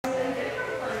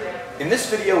In this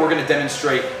video, we're going to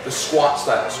demonstrate the squat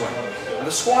style swing. Now, the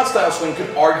squat style swing could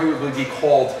arguably be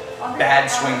called bad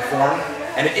swing form,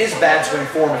 and it is bad swing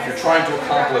form if you're trying to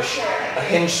accomplish a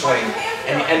hinge swing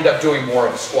and you end up doing more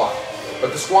of a squat.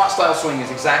 But the squat style swing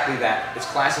is exactly that. It's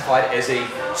classified as a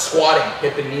squatting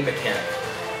hip and knee mechanic.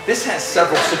 This has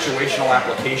several situational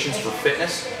applications for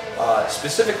fitness.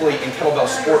 Specifically in kettlebell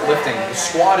sport lifting, the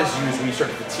squat is used when you start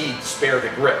to fatigue to spare the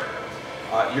grip.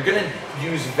 You're going to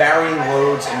use varying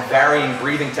loads and varying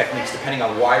breathing techniques depending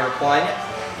on why you're applying it.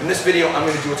 In this video, I'm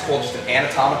going to do what's called just an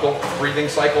anatomical breathing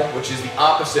cycle, which is the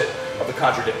opposite of the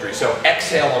contradictory. So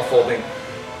exhale on folding,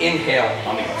 inhale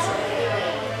on the outside.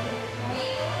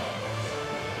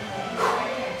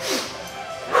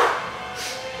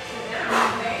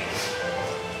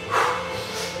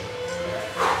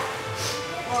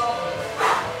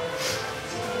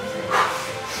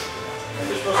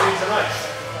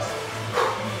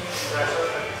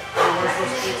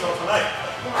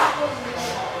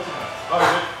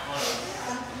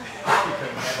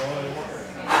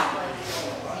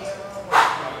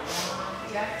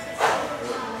 Yeah.